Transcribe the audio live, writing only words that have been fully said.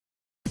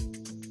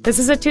This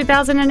is a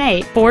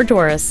 2008 Ford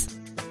Taurus.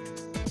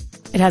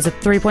 It has a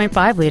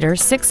 3.5-liter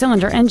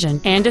six-cylinder engine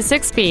and a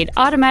 6-speed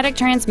automatic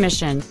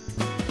transmission.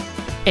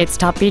 Its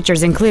top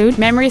features include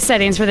memory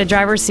settings for the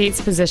driver's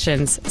seat's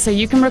positions, so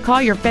you can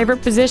recall your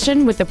favorite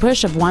position with the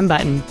push of one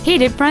button,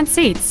 heated front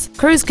seats,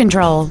 cruise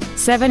control,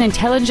 7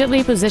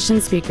 intelligently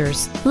positioned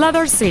speakers,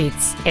 leather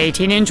seats,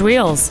 18-inch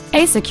wheels,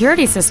 a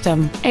security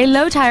system, a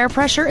low tire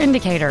pressure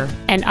indicator,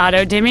 an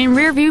auto-dimming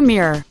rearview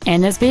mirror,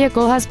 and this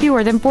vehicle has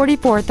fewer than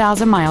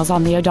 44,000 miles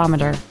on the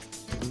odometer.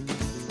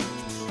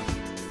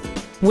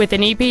 With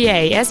an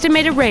EPA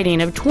estimated rating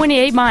of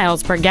 28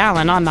 miles per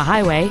gallon on the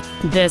highway,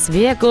 this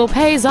vehicle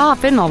pays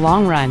off in the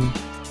long run.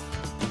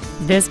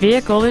 This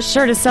vehicle is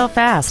sure to sell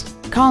fast.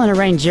 Call and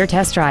arrange your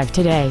test drive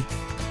today.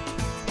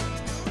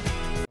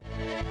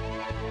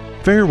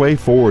 Fairway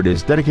Ford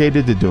is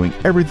dedicated to doing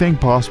everything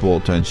possible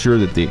to ensure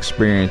that the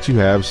experience you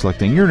have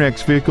selecting your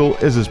next vehicle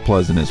is as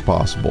pleasant as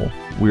possible.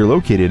 We are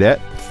located at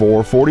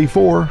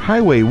 444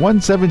 Highway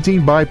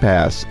 117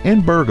 Bypass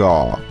in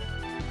Burgaw.